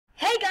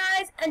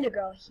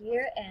Endergirl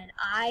here, and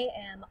I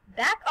am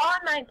back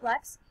on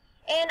Mineplex,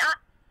 and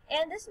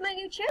this is my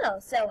new channel.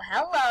 So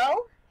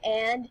hello,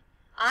 and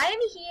I am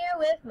here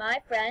with my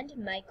friend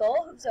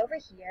Michael, who's over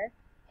here,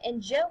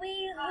 and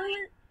Joey,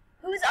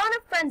 who's on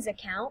a friend's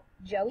account.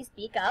 Joey,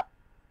 speak up.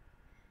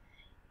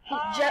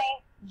 Hi.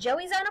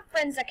 Joey's on a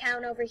friend's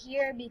account over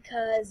here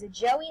because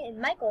Joey and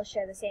Michael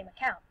share the same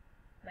account.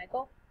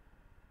 Michael?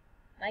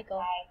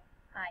 Michael. Hi.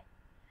 Hi.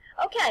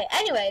 Okay,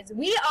 anyways,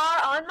 we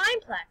are on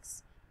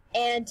Mineplex.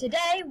 And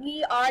today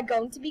we are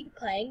going to be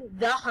playing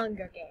The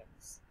Hunger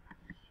Games.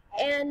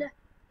 And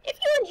if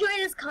you enjoy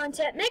this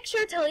content, make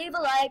sure to leave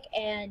a like,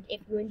 and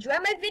if you enjoy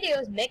my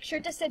videos, make sure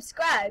to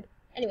subscribe.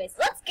 Anyways,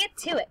 let's get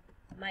to it.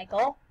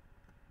 Michael,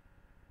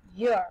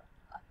 you're a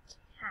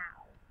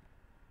cow.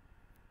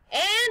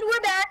 And we're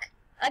back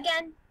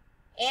again.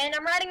 And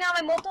I'm riding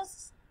on my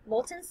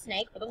molten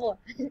snake.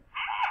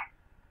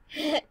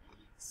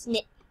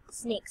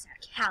 Snakes are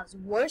cows'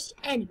 worst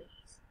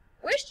enemies.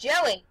 Where's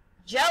Joey?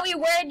 Joey,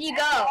 where'd you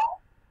go?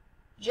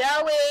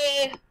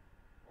 Joey!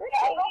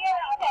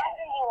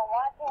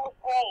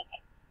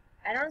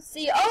 I don't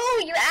see.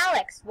 Oh, you're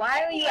Alex.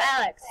 Why are you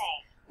Alex?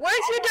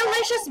 Where's your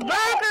delicious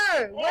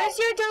burger? Where's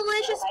your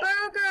delicious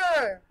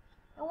burger?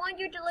 I want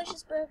your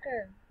delicious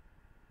burger.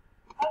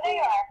 Oh, there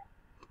you are.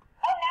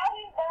 Oh, now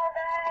he's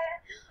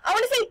burger. I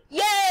want to say,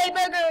 yay,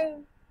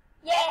 burger!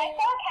 Yay! Am I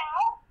still a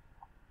cow?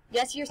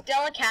 Yes, you're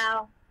still a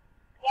cow.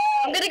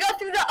 Yay. I'm gonna go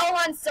through the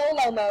on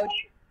solo mode.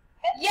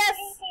 Yes!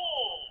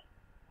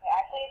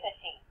 Actually, it's a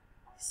she.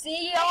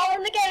 See y'all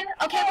in the game.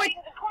 Okay, wait.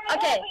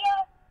 Okay.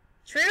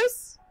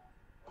 Truce?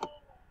 No,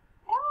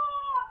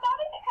 I'm not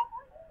in the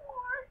cover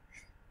anymore.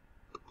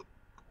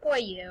 Poor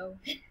you.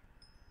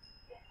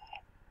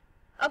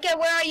 Okay,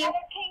 where are you? I'm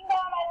a kingdom.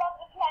 I love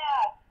this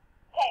map.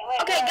 Okay, wait.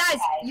 Okay,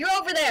 guys, you're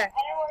over there. I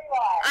know where you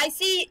are.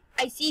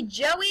 I see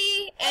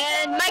Joey,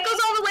 and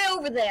Michael's all the way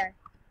over there.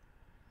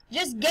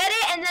 Just get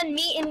it and then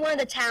meet in one of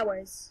the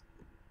towers.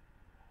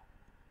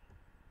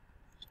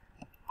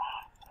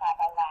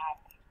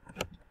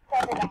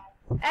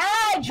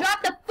 Ah, I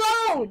dropped the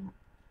phone!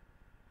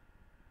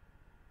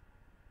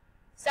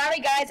 Sorry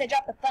guys, I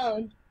dropped the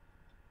phone.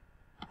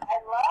 I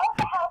love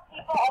how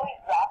people always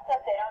drop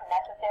stuff they don't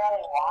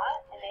necessarily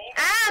want. And they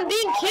I'm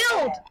being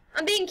killed!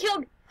 I'm being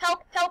killed!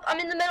 Help, help, I'm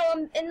in the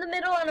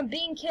middle and I'm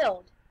being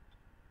killed.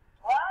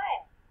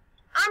 Run!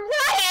 I'm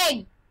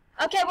running!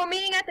 Okay, we're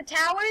meeting at the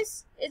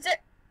towers. Is it?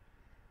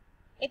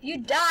 If you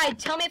died,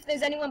 tell me if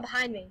there's anyone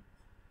behind me.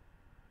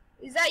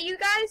 Is that you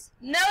guys?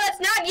 No,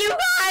 that's not you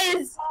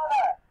guys!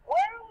 Mother,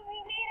 where are we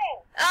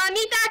meeting?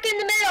 Meet back in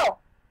the middle!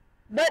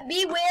 But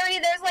be wary,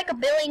 there's like a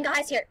billion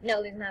guys here.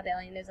 No, there's not a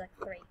billion, there's like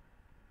 3.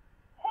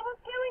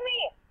 Someone's killing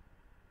me!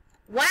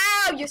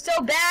 Wow, you're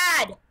so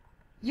bad!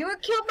 You were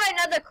killed by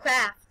another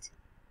crafty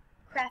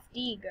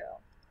girl.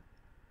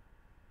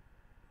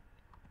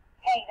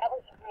 Hey, that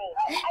was rude.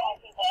 I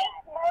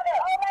hate murder.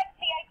 Oh,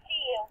 Lexi, I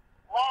see you.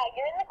 Wow,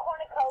 you're in the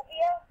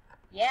cornucopia?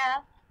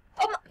 Yeah.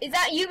 Oh, is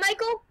that you,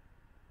 Michael?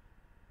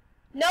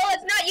 No,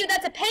 it's not you,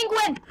 that's a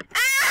penguin!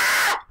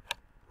 Ah!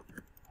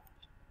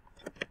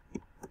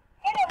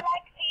 Get him,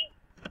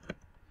 Lexi.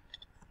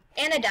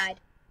 Anna died.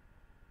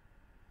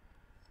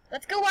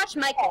 Let's go watch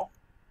Michael.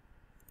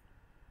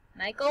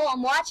 Michael,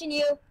 I'm watching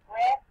you.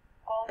 Rip,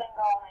 golden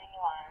goal,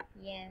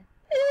 91. Yeah.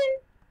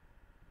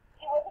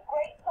 She was a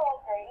great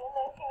soldier, even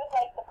though she was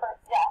like the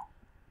first death.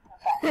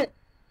 Okay.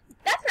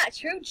 That's not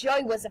true.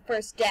 Joey was the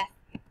first death.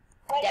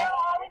 Wait, you're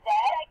already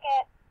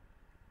dead?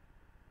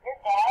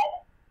 You're dead?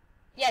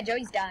 Yeah,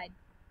 Joey's died.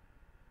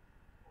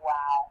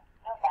 Wow.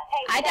 Okay.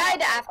 Hey, I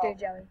died after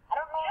Joey. I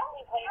don't know how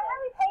we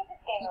play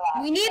this game a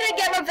lot. We need to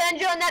get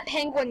revenge on that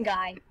penguin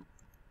guy.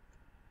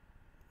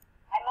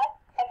 I must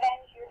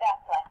avenge your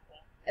death, Lexi.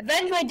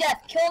 Avenge my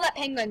death. Kill that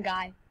penguin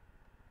guy.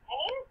 I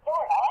need a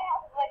sword. All I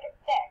have is like a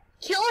stick.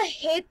 Kill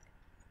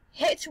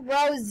Hit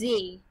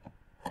Rosie.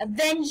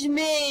 Avenge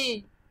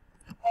me.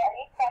 Wait, are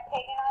you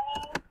spectating on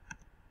me?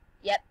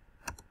 Yep.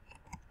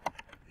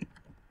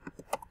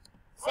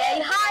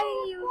 Say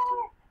hi, you.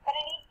 But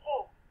I need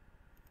food.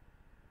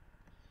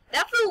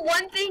 That's the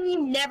one thing you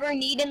never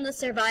need in the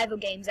survival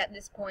games at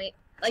this point.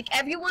 Like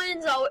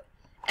everyone's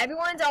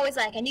always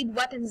like, I need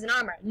weapons and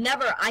armor.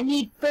 Never, I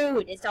need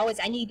food. It's always,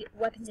 I need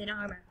weapons and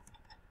armor.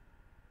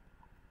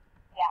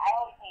 Yeah, I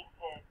always need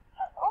food.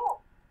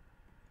 Oh.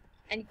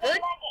 Any food?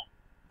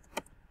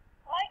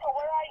 Michael,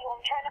 where are you?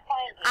 I'm trying to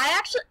find you. I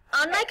actually,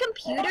 on my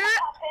computer,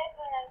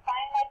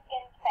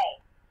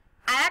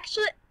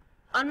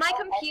 on my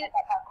computer,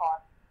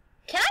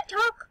 can I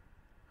talk?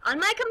 On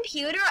my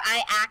computer,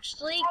 I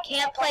actually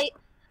can't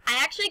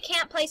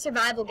play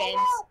survival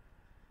games.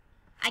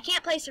 I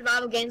can't play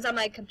survival games on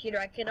my computer.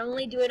 I can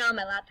only do it on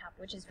my laptop,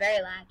 which is very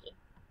laggy.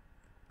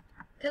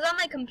 Because on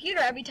my computer,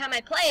 every time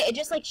I play it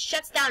just like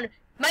shuts down.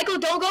 Michael,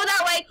 don't go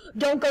that way!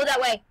 Don't go that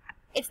way!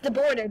 It's the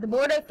border. The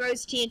border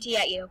throws TNT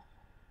at you.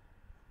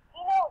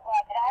 You know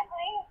what? It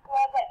actually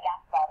throws like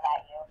gas balls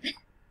at you.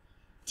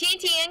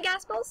 TNT and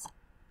gas balls?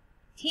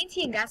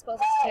 TNT and gas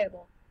balls is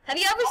terrible. Have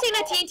you ever seen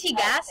a TNT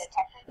gas?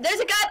 There's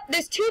a guy.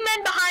 There's two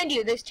men behind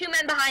you. There's two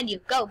men behind you.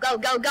 Go, go,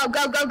 go, go,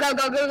 go, go, go,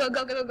 go, go, go,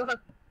 go, go, go, go.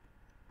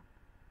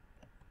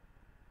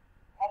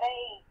 Are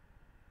they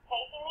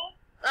chasing me?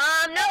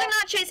 No, they're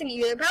not chasing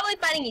you. They're probably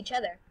fighting each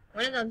other.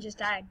 One of them just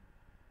died.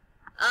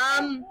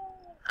 I'm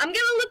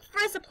gonna look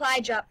for a supply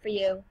drop for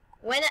you.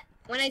 When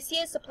I see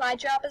a supply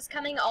drop is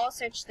coming, I'll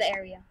search the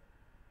area.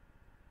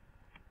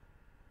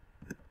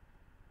 I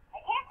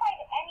can't find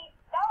any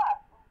stuff.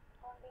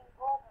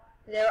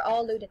 They're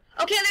all looted.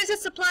 Okay, there's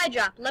a supply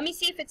drop. Let me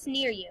see if it's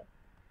near you.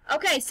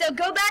 Okay, so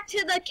go back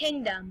to the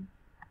kingdom.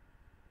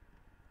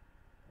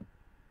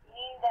 You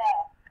mean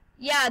the...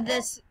 Yeah,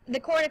 the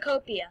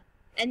cornucopia.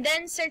 And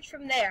then search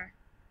from there.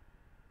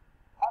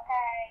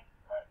 Okay.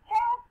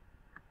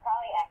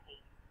 Probably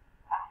empty.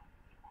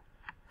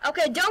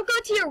 Okay, don't go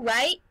to your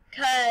right,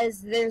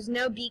 because there's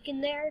no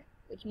beacon there,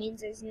 which means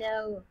there's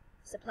no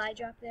supply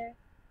drop there.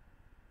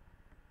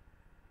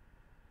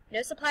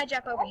 No supply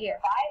drop over here.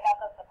 Survive at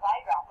the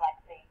supply drop,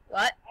 Lexi.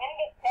 What? I'm gonna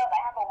get killed. I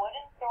have a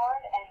wooden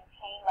sword and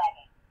chain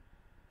leggings.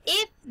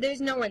 If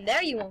there's no one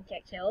there, you won't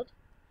get killed.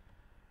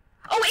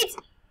 Oh,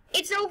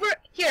 it's over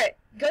here.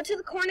 Go to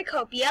the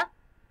cornucopia.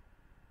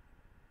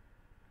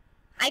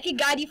 I could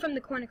guide you from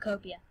the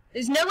cornucopia.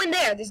 There's no one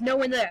there. There's no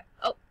one there.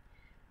 Oh,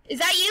 is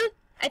that you?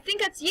 I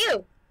think that's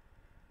you.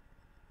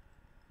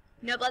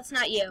 Nope, that's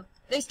not you.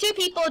 There's two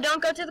people.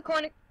 Don't go to the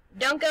corner.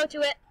 Don't go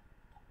to it.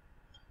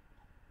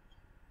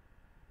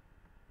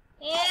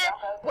 Yeah.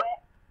 Don't go to it.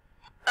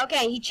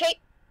 Okay,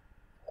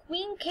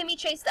 Queen Kimmy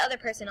chased the other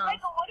person off.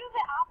 Michael, what do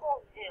the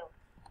apples do?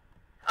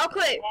 Oh,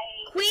 quick.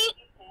 They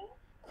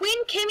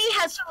Queen Kimmy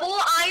has full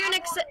iron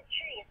except...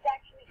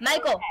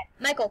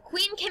 Michael,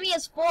 Queen Kimmy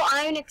has full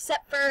iron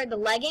except for the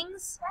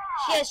leggings.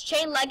 She has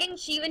chain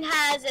leggings. She even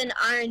has an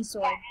iron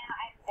sword. Yeah, and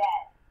I'm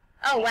dead.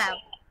 Oh, wow.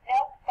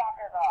 Nope,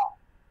 soccer ball.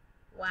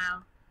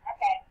 Wow.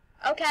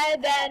 Okay. Okay,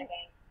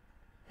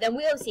 then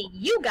we'll see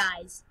you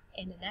guys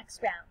in the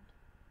next round.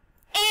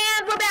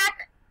 And we're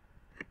back!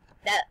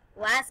 That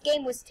last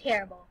game was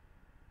terrible.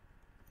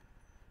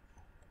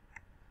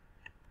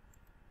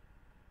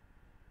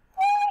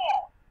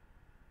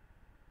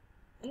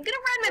 I'm gonna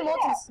ride my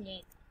molten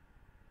snake.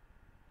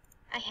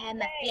 I had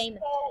my flame of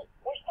So,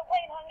 we're still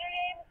playing Hunger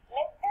Games?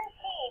 Mr.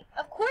 T.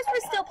 Of course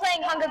we're still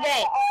playing Hunger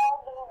Games.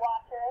 All the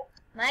watchers.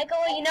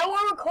 Michael, you know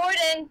we're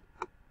recording.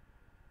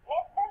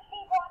 Mr. T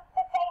wants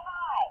to say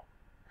hi.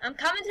 I'm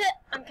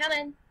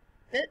coming.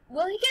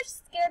 Will he get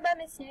scared by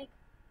my snake?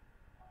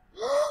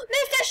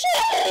 Mr.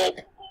 Sheep!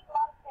 He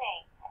loves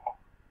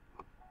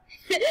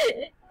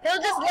snakes.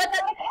 He'll just let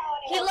them.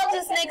 He loves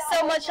the snakes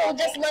so much he'll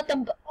just let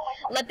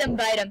them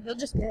bite him. He'll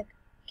just be like,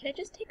 "Can I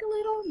just take a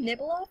little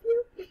nibble off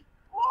you?"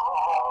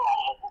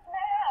 Oh, it's a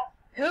map.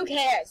 Who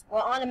cares?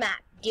 We're on a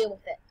map. Deal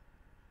with it.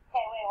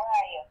 Okay, wait, where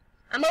are you?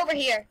 I'm over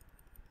here.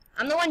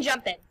 I'm the one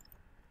jumping.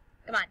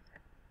 Come on.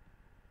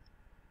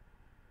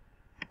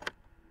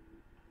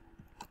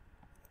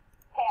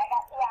 Okay, I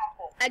got 2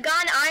 axes. I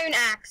got an iron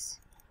axe.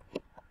 I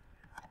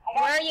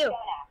got Where are you? stone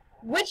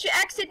axe. Which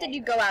exit did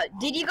you go out?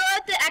 Did you go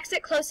out the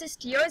exit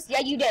closest to yours?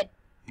 Yeah, you did.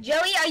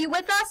 Joey, are you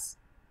with us?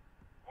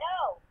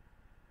 No.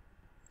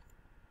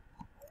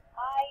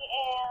 I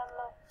am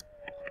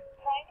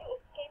trying to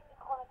escape the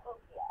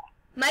cornucopia.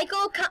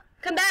 Michael,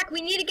 come back.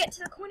 We need to get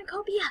to the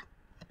cornucopia.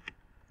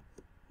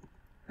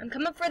 I'm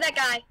coming for that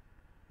guy.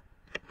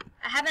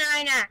 I have an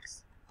iron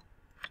axe.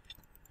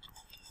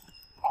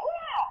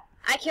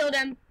 Yeah. I killed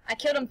him. I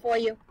killed him for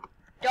you.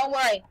 Don't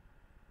worry.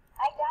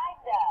 I died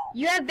though.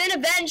 You have been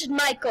avenged,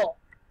 Michael.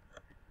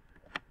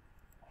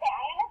 Okay,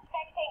 I'm gonna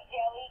spectate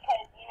Joey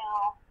because, you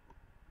know,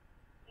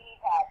 he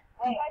needs help.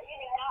 Wait,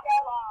 not for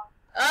long.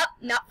 Oh,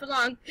 not for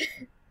long.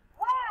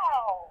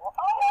 Wow!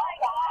 Oh my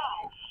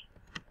gosh!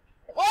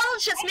 Well,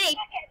 it's just I me. suck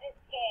at this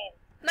game.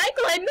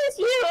 Michael, I miss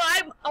you.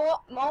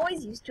 I'm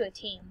always used to a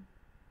team.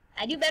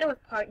 I do better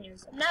with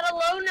partners. I'm not a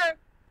loner.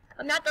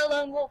 I'm not the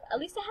lone wolf. At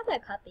least I have my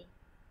puppy.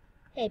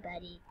 Hey,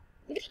 buddy.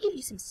 I'm gonna give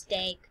you some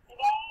steak.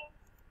 Today,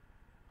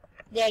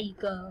 There you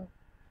go.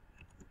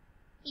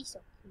 He's so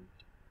cute.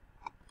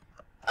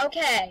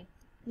 Okay.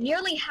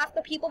 Nearly half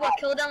the people were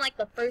killed in like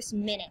the first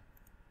minute.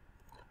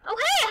 Oh,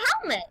 hey, a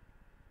helmet!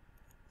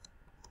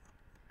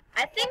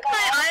 I think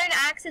my iron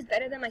axe is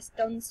better than my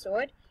stone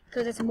sword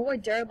because it's more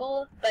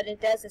durable, but it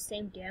does the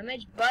same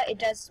damage, but it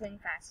does swing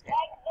faster.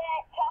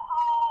 exit to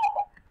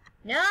home!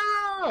 No!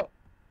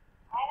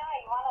 I know,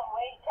 you wanna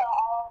wait till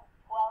all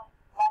 12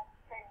 left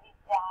turns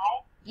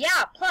die?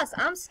 Yeah, plus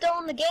I'm still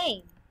in the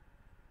game.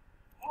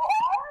 You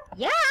are?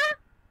 Yeah!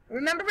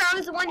 Remember I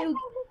was the one who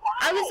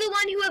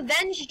who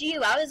avenged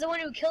you. I was the one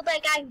who killed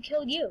that guy who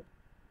killed you.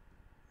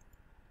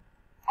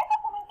 I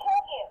thought someone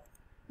killed you.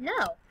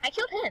 No, I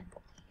killed him.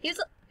 He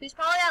was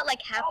probably at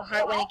like half a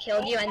heart when he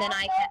killed you, and then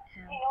I kept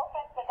him. No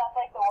offense, but that's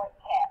like the worst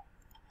hit.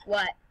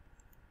 What?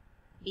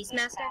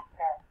 Beastmaster?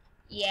 Beastmaster.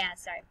 Yeah,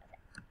 sorry about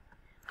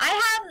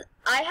that.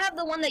 I have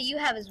the one that you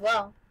have as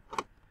well.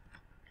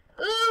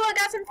 Ooh, I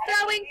got some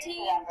throwing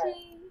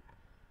TNT.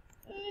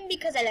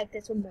 Because I like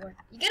this one more.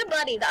 You get a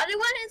buddy. The other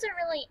one isn't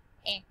really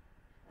eh.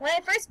 When I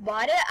first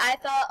bought it, I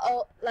thought,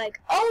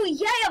 oh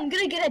yeah, I'm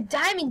gonna get a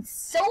diamond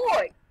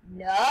sword.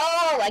 No,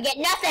 I get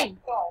nothing.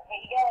 Sword, but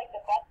you get like the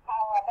best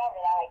power up ever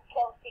that like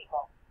kills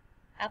people.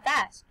 How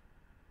fast?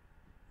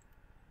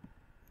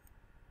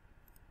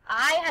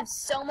 I have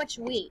so much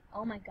wheat.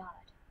 Oh my god.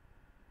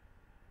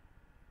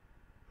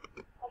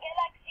 Okay,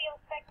 Lexi,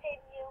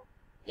 spectating you.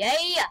 Yeah.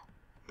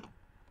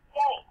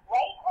 Joey,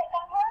 right click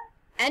on her.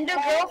 Ender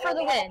Girl for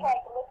the win.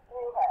 Look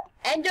through her.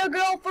 Ender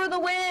Girl for the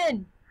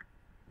win.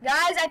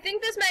 Guys, I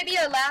think this might be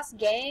our last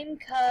game,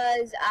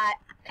 cause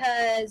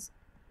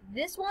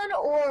this one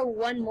or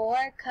one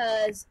more,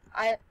 cause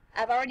I've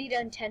already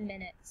done 10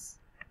 minutes.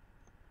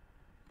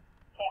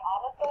 Okay,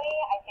 honestly,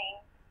 I think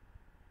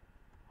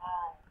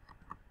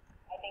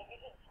you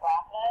should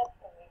scrap this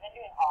because we've been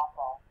doing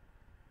awful.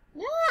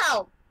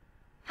 No!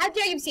 How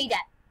dare you say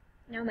that?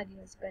 Now my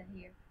viewers are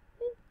here.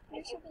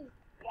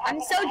 I'm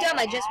so dumb.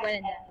 I just went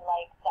in there.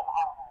 Like some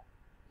armor.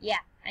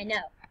 Yeah, I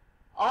know.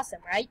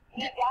 Awesome, right?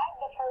 You died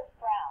the first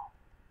round,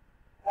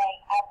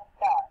 like at the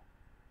start.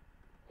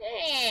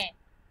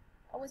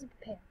 I wasn't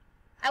prepared.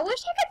 I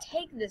wish I could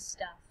take this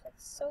stuff.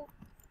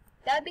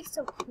 That would be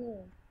so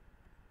cool.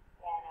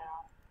 Yeah, I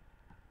know.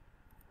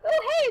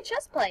 Oh, hey, a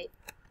chest plate.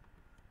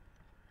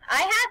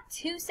 I have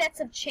 2 sets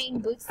of chain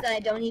boots that I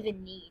don't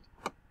even need.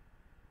 It's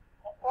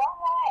the wrong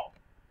way.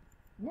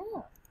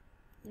 No.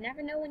 You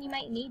never know when you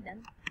might need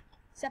them.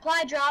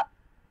 Supply drop.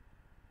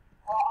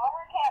 Well,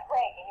 armor can't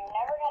break, and you're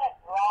never gonna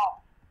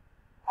drop.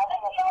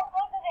 Let's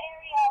go to the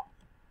area.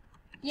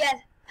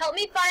 Yes, help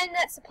me find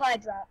that supply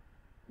drop.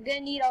 I'm gonna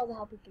need all the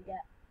help we can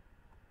get.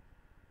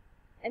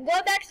 And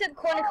go back to the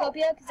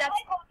cornucopia, because that's...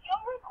 Michael, do you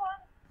ever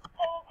climb to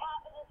the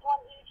top of this one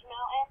huge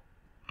mountain?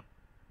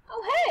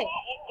 Oh, hey!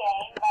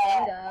 In-game,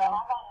 but I'm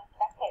on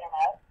spectator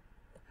mode.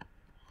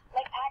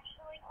 Like,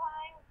 actually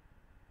climb?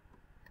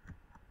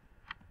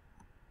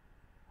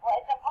 Well,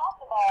 it's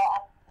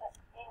impossible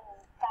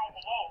inside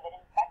the game, but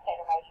in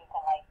spectator mode you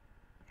can, like,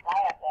 fly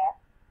up there.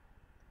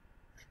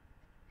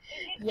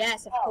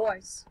 Yes, of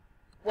course.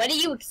 What do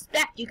you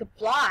expect? You could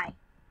fly.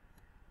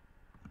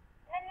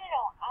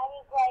 No.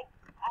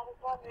 I was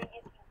wondering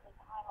if you could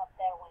climb up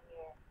there when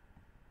you're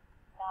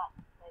not,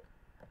 like,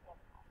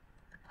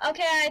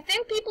 Okay, I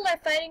think people are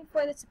fighting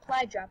for the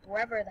supply drop,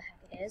 wherever the heck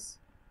it is.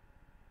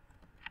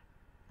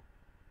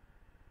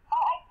 Oh,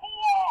 I see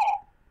it!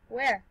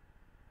 Where?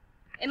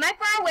 Am I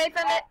far away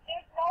from it?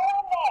 There's no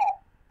one there.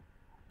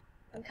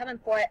 I'm coming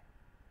for it.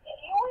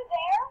 If you were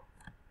there,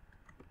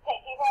 okay,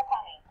 people are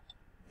coming.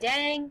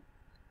 Dang.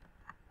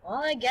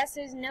 Well, I guess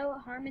there's no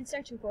harm in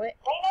searching for it.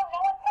 Wait, no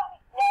one's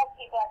coming. No,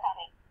 people are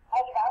coming. I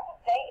was about to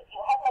say, if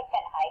you had, like,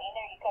 been hiding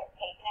there, you could have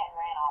taken it and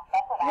ran off.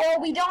 That's what Well,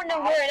 we don't know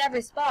where it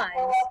ever spawns.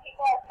 So while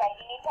people are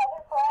fighting each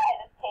other for it, I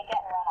just take it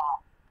and run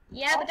off.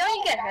 Yeah, but don't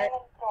you get hurt.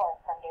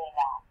 From doing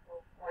that. It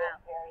was Wow.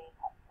 very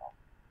helpful.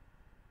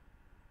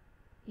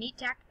 Neat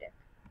tactic.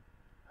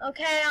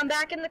 Okay, I'm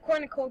back in the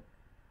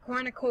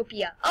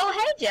cornucopia. Oh,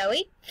 hey,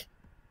 Joey.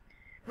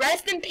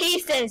 Rest in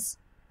pieces.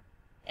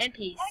 And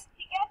peace.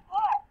 Actually, guess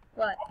what?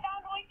 What? I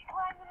found a way to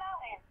climb the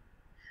mountain.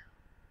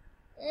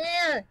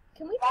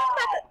 Can we talk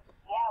about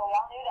Yeah, we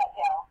all knew that,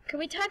 Joe. Can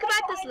we talk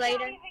about this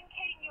later? I'm not even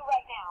kidding you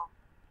right now.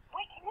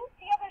 Wait, can you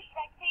see other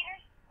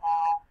spectators?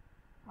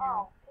 No.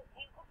 Oh, because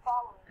you could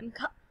follow me.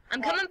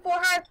 I'm coming for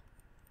her.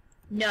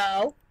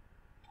 No.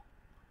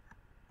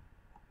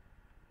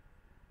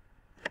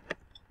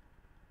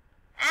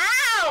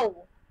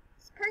 Ow!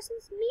 This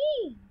person's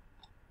mean.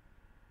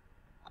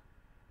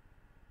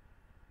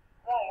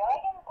 No, you're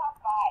like in the top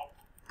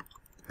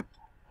 5.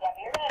 Yeah,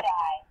 but you're gonna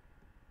die.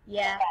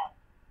 Yeah. Okay.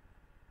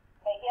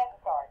 But he has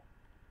a sword.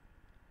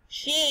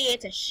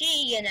 It's a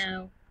she, you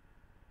know.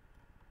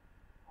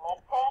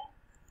 Listen.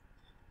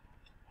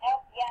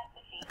 Nope, yes,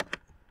 the she.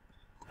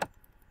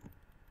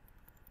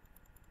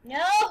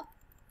 No!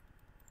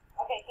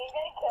 Okay, he's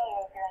gonna kill you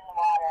if you're in the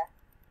water.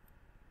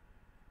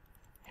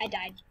 I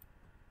died.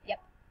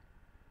 Yep.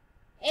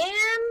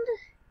 And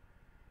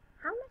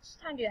how much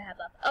time do I have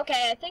left?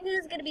 Okay, I think this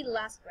is gonna be the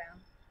last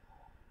round.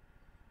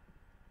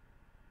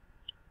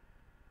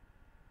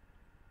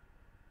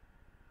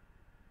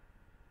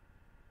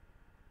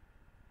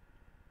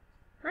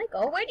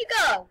 Michael, where'd you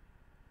go?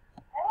 I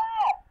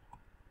left.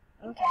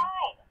 You Okay.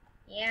 died.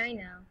 Yeah, I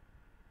know.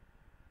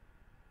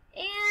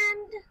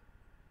 And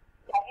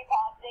Have you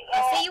paused it yet?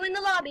 I'll see you in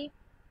the lobby.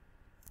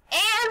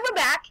 And we're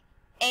back.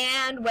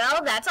 And,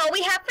 well, that's all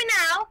we have for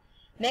now.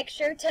 Make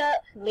sure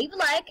to leave a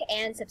like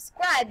and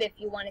subscribe if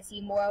you want to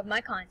see more of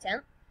my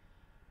content.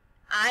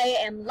 I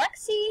am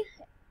Lexi,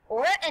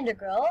 or Ender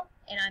Girl,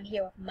 and I'm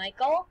here with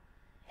Michael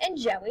and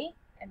Joey,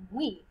 and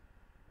we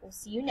will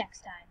see you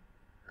next time.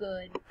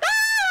 Goodbye!